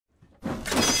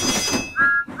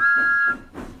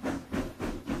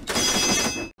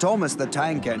Thomas the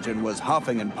Tank Engine was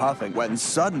huffing and puffing when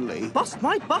suddenly... Bust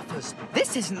my buffers!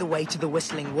 This isn't the way to the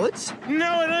Whistling Woods.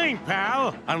 No, it ain't,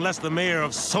 pal. Unless the mayor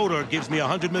of Sodor gives me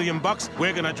 $100 million,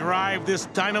 we're gonna drive this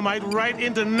dynamite right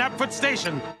into Knapford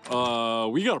Station.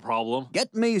 We got a problem.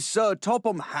 Get me Sir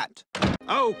Topham Hatt.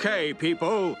 Okay,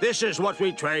 people, this is what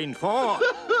we trained for.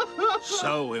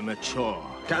 So immature.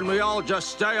 Can we all just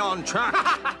stay on track?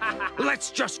 Let's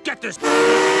just get this...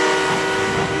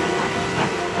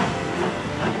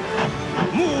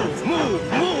 Move, move,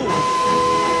 move!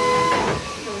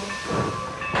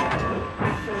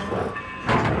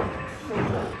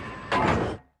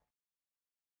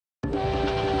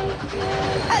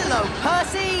 Hello,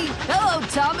 Percy! Hello,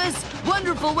 Thomas!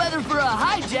 Wonderful weather for a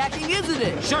hijacking, isn't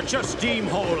it? Shut your steam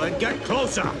hole and get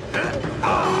closer!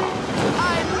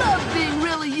 I love being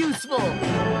really useful!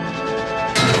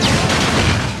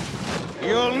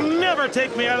 You'll never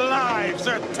take me alive,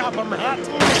 Sir Topham Hatt.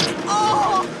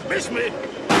 Oh! Miss me!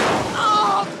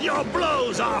 Oh! Your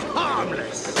blows are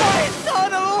harmless! My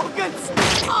internal organs!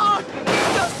 Oh!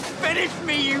 Just finish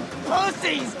me, you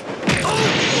pussies!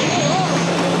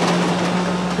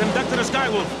 Conductor to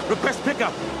Skywolf, request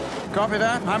pickup. Copy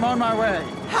that. I'm on my way.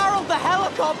 Harold the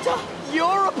helicopter!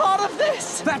 You're a part of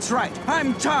this! That's right.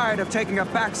 I'm tired of taking a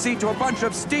backseat to a bunch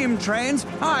of steam trains.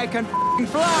 I can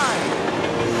fly.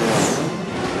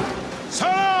 So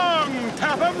long,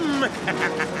 Topham!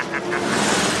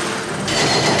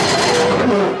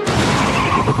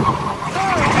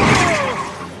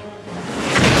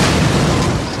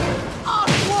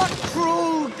 What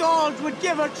cruel god would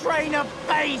give a train a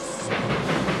face?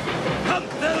 Pump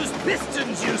those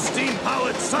pistons, you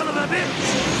steam-powered son of a bitch!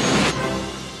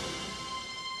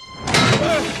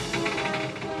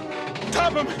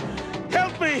 Topham,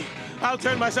 help me! I'll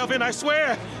turn myself in, I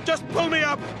swear. Just pull me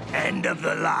up. End of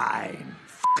the line,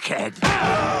 fuckhead.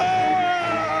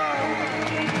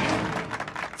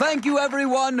 Thank you,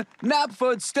 everyone.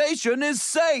 Knapford Station is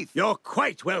safe. You're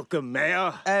quite welcome,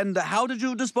 Mayor. And how did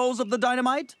you dispose of the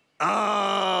dynamite?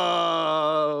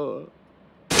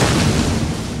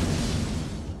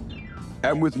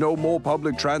 And with no more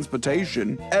public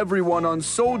transportation, everyone on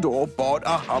Sodor bought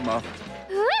a Hummer.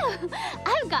 Ooh,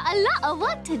 I've got a lot of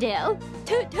work to do.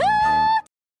 Toot toot!